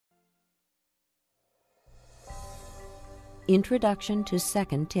Introduction to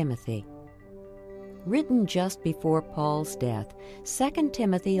 2 Timothy. Written just before Paul's death, 2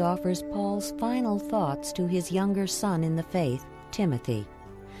 Timothy offers Paul's final thoughts to his younger son in the faith, Timothy.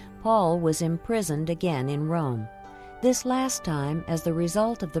 Paul was imprisoned again in Rome, this last time as the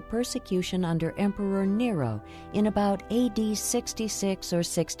result of the persecution under Emperor Nero in about AD 66 or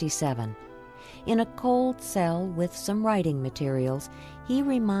 67. In a cold cell with some writing materials, he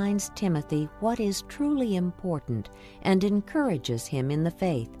reminds Timothy what is truly important and encourages him in the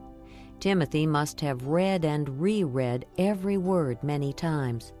faith. Timothy must have read and reread every word many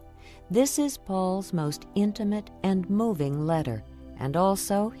times. This is Paul's most intimate and moving letter, and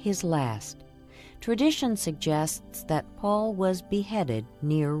also his last. Tradition suggests that Paul was beheaded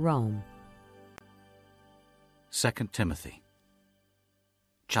near Rome. 2 Timothy,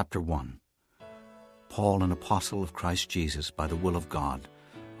 Chapter 1. Paul, an apostle of Christ Jesus by the will of God,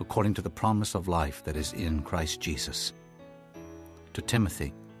 according to the promise of life that is in Christ Jesus. To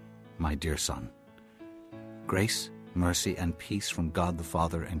Timothy, my dear son, grace, mercy, and peace from God the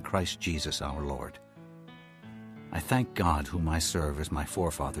Father and Christ Jesus our Lord. I thank God, whom I serve as my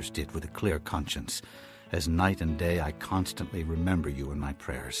forefathers did with a clear conscience, as night and day I constantly remember you in my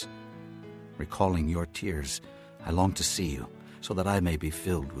prayers. Recalling your tears, I long to see you, so that I may be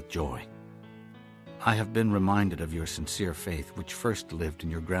filled with joy. I have been reminded of your sincere faith, which first lived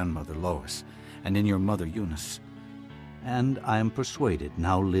in your grandmother Lois and in your mother Eunice, and I am persuaded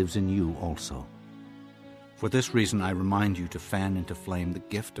now lives in you also. For this reason I remind you to fan into flame the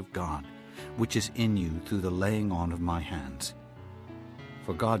gift of God, which is in you through the laying on of my hands.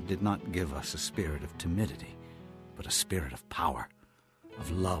 For God did not give us a spirit of timidity, but a spirit of power,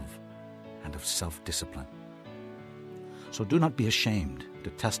 of love, and of self-discipline. So do not be ashamed to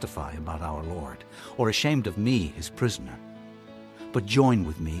testify about our Lord, or ashamed of me, his prisoner, but join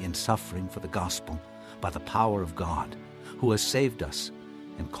with me in suffering for the gospel by the power of God, who has saved us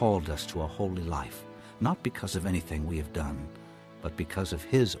and called us to a holy life, not because of anything we have done, but because of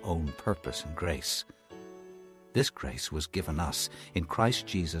his own purpose and grace. This grace was given us in Christ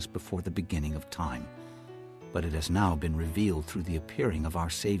Jesus before the beginning of time, but it has now been revealed through the appearing of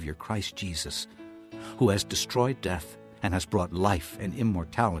our Savior Christ Jesus, who has destroyed death and has brought life and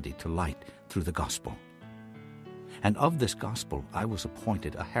immortality to light through the gospel. And of this gospel I was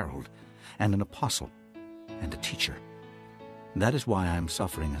appointed a herald and an apostle and a teacher. That is why I am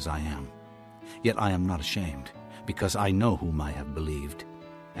suffering as I am. Yet I am not ashamed, because I know whom I have believed,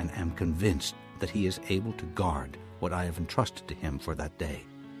 and am convinced that he is able to guard what I have entrusted to him for that day.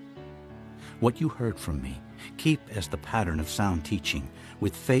 What you heard from me, keep as the pattern of sound teaching,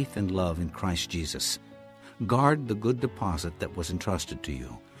 with faith and love in Christ Jesus. Guard the good deposit that was entrusted to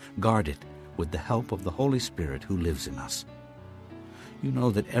you. Guard it with the help of the Holy Spirit who lives in us. You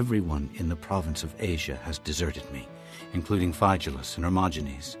know that everyone in the province of Asia has deserted me, including Phygelus and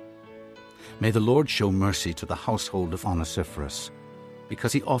Hermogenes. May the Lord show mercy to the household of Onesiphorus,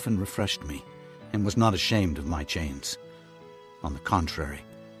 because he often refreshed me and was not ashamed of my chains. On the contrary,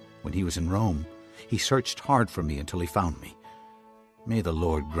 when he was in Rome, he searched hard for me until he found me. May the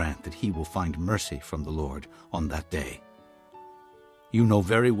Lord grant that he will find mercy from the Lord on that day. You know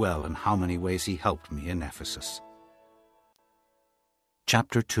very well in how many ways he helped me in Ephesus.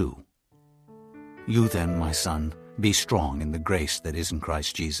 Chapter 2. You then, my son, be strong in the grace that is in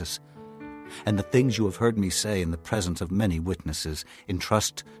Christ Jesus. And the things you have heard me say in the presence of many witnesses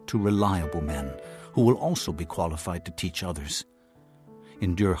entrust to reliable men, who will also be qualified to teach others.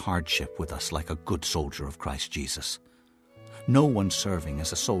 Endure hardship with us like a good soldier of Christ Jesus. No one serving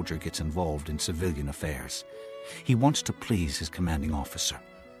as a soldier gets involved in civilian affairs. He wants to please his commanding officer.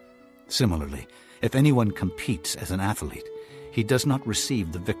 Similarly, if anyone competes as an athlete, he does not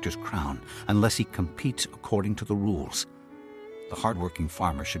receive the victor's crown unless he competes according to the rules. The hard-working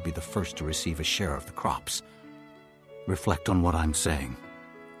farmer should be the first to receive a share of the crops. Reflect on what I'm saying,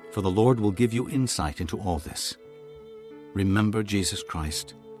 for the Lord will give you insight into all this. Remember Jesus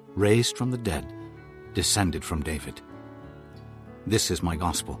Christ, raised from the dead, descended from David. This is my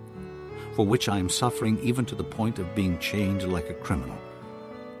gospel, for which I am suffering even to the point of being chained like a criminal.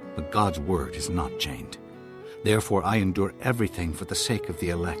 But God's word is not chained. Therefore I endure everything for the sake of the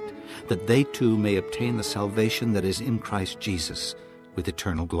elect, that they too may obtain the salvation that is in Christ Jesus with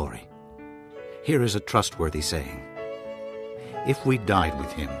eternal glory. Here is a trustworthy saying: if we died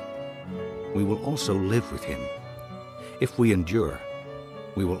with him, we will also live with him. If we endure,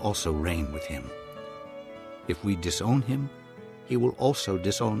 we will also reign with him. If we disown him, he will also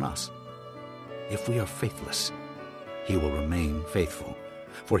disown us. If we are faithless, he will remain faithful,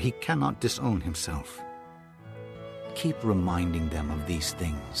 for he cannot disown himself. Keep reminding them of these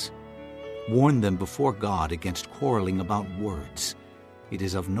things. Warn them before God against quarreling about words. It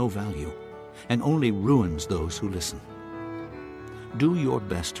is of no value, and only ruins those who listen. Do your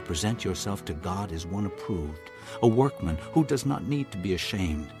best to present yourself to God as one approved, a workman who does not need to be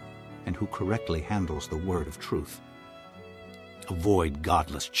ashamed, and who correctly handles the word of truth. Avoid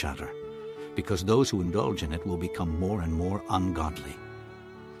godless chatter, because those who indulge in it will become more and more ungodly.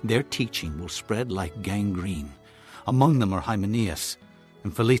 Their teaching will spread like gangrene. Among them are Hymenaeus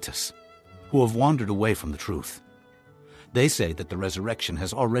and Philetus, who have wandered away from the truth. They say that the resurrection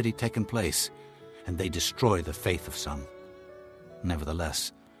has already taken place, and they destroy the faith of some.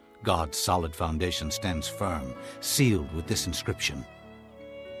 Nevertheless, God's solid foundation stands firm, sealed with this inscription: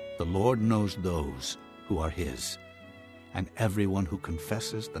 The Lord knows those who are his, and everyone who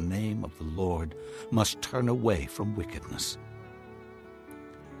confesses the name of the Lord must turn away from wickedness.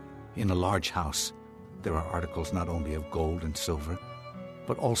 In a large house, there are articles not only of gold and silver,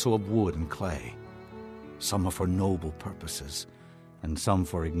 but also of wood and clay. Some are for noble purposes, and some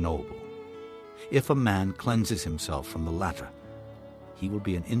for ignoble. If a man cleanses himself from the latter, he will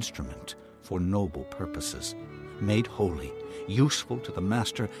be an instrument for noble purposes, made holy, useful to the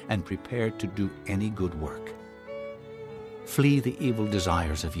master, and prepared to do any good work. Flee the evil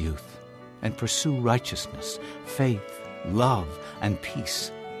desires of youth, and pursue righteousness, faith, love, and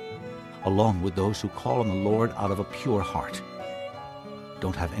peace, along with those who call on the Lord out of a pure heart.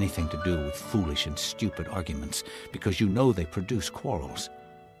 Don't have anything to do with foolish and stupid arguments, because you know they produce quarrels.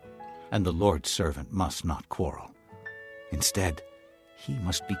 And the Lord's servant must not quarrel. Instead, he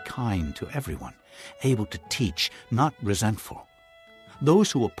must be kind to everyone, able to teach, not resentful.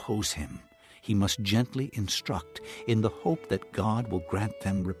 Those who oppose him, he must gently instruct in the hope that God will grant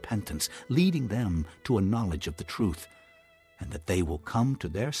them repentance, leading them to a knowledge of the truth, and that they will come to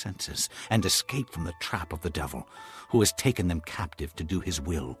their senses and escape from the trap of the devil, who has taken them captive to do his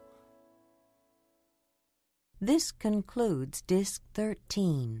will. This concludes Disc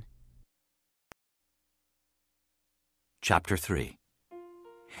 13. Chapter 3.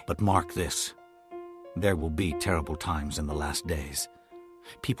 But mark this: there will be terrible times in the last days.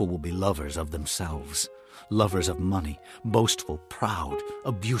 People will be lovers of themselves, lovers of money, boastful, proud,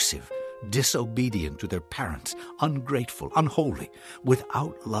 abusive, disobedient to their parents, ungrateful, unholy,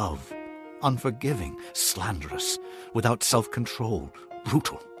 without love, unforgiving, slanderous, without self-control,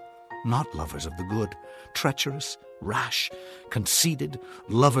 brutal, not lovers of the good, treacherous, rash, conceited,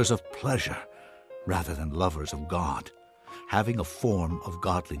 lovers of pleasure rather than lovers of God, having a form of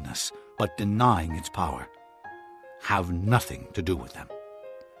godliness but denying its power. Have nothing to do with them.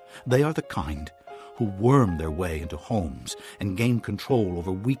 They are the kind who worm their way into homes and gain control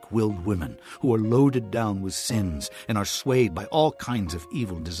over weak-willed women who are loaded down with sins and are swayed by all kinds of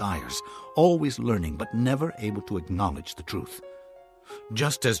evil desires, always learning but never able to acknowledge the truth.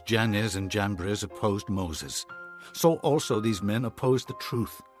 Just as Jannes and Jambres opposed Moses, so also these men oppose the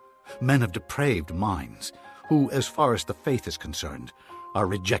truth, men of depraved minds, who, as far as the faith is concerned, are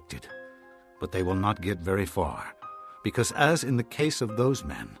rejected. But they will not get very far, because as in the case of those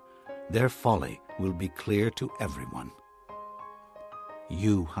men, their folly will be clear to everyone.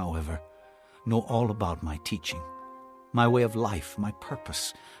 You, however, know all about my teaching, my way of life, my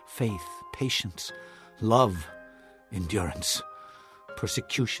purpose, faith, patience, love, endurance,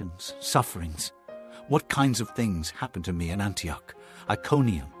 persecutions, sufferings, what kinds of things happened to me in Antioch,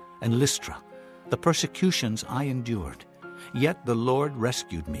 Iconium, and Lystra, the persecutions I endured, yet the Lord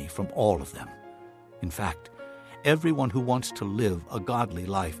rescued me from all of them. In fact, everyone who wants to live a godly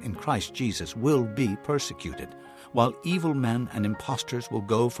life in Christ Jesus will be persecuted, while evil men and impostors will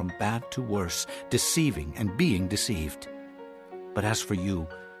go from bad to worse, deceiving and being deceived. But as for you,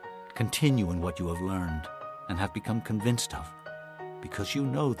 continue in what you have learned and have become convinced of, because you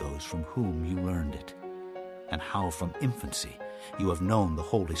know those from whom you learned it, and how from infancy you have known the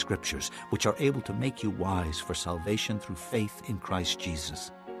Holy Scriptures, which are able to make you wise for salvation through faith in Christ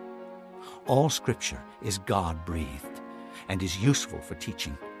Jesus. All Scripture is God-breathed and is useful for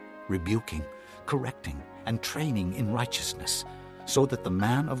teaching, rebuking, correcting, and training in righteousness, so that the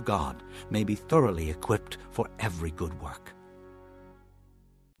man of God may be thoroughly equipped for every good work.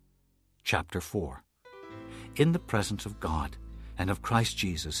 Chapter 4. In the presence of God and of Christ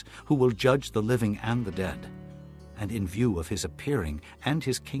Jesus, who will judge the living and the dead, and in view of his appearing and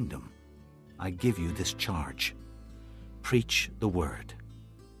his kingdom, I give you this charge: preach the word.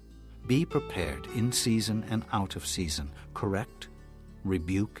 Be prepared in season and out of season, correct,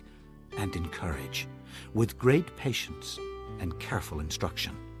 rebuke, and encourage, with great patience and careful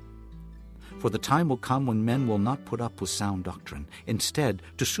instruction. For the time will come when men will not put up with sound doctrine. Instead,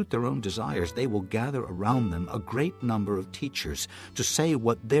 to suit their own desires, they will gather around them a great number of teachers to say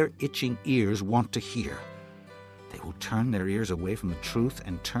what their itching ears want to hear. They will turn their ears away from the truth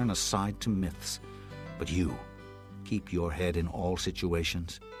and turn aside to myths. But you, keep your head in all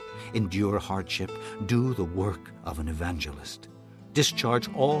situations. Endure hardship. Do the work of an evangelist.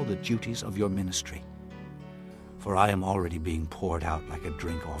 Discharge all the duties of your ministry. For I am already being poured out like a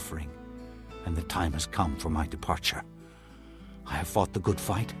drink offering, and the time has come for my departure. I have fought the good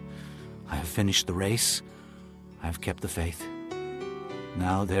fight. I have finished the race. I have kept the faith.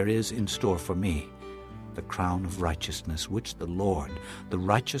 Now there is in store for me the crown of righteousness, which the Lord, the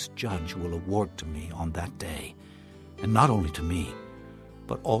righteous judge, will award to me on that day, and not only to me,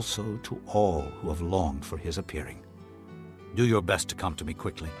 but also to all who have longed for his appearing. Do your best to come to me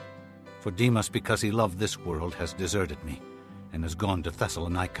quickly, for Demas, because he loved this world, has deserted me and has gone to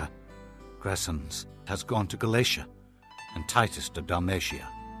Thessalonica. Crescens has gone to Galatia, and Titus to Dalmatia.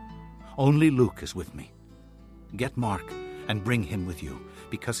 Only Luke is with me. Get Mark and bring him with you,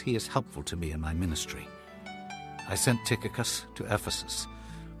 because he is helpful to me in my ministry. I sent Tychicus to Ephesus.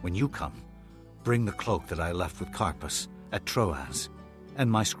 When you come, bring the cloak that I left with Carpus at Troas, and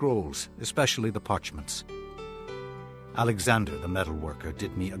my scrolls, especially the parchments. Alexander the metalworker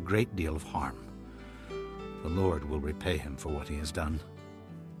did me a great deal of harm. The Lord will repay him for what he has done.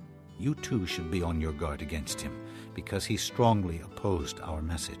 You too should be on your guard against him, because he strongly opposed our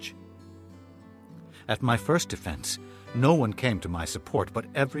message. At my first defense, no one came to my support, but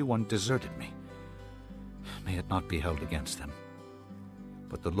everyone deserted me. May it not be held against them.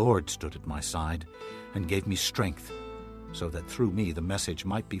 But the Lord stood at my side and gave me strength, so that through me the message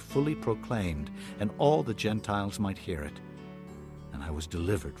might be fully proclaimed, and all the Gentiles might hear it. And I was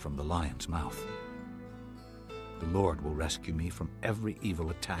delivered from the lion's mouth. The Lord will rescue me from every evil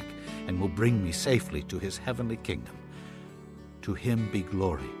attack and will bring me safely to his heavenly kingdom. To him be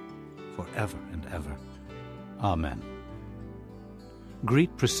glory forever and ever. Amen.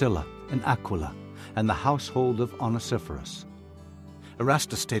 Greet Priscilla and Aquila and the household of Onesiphorus.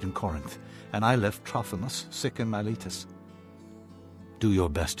 Erastus stayed in Corinth, and I left Trophimus sick in Miletus. Do your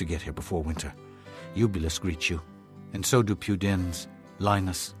best to get here before winter. Eubulus greets you, and so do Pudens,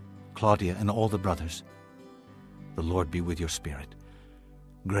 Linus, Claudia, and all the brothers. The Lord be with your spirit.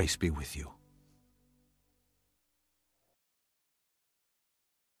 Grace be with you.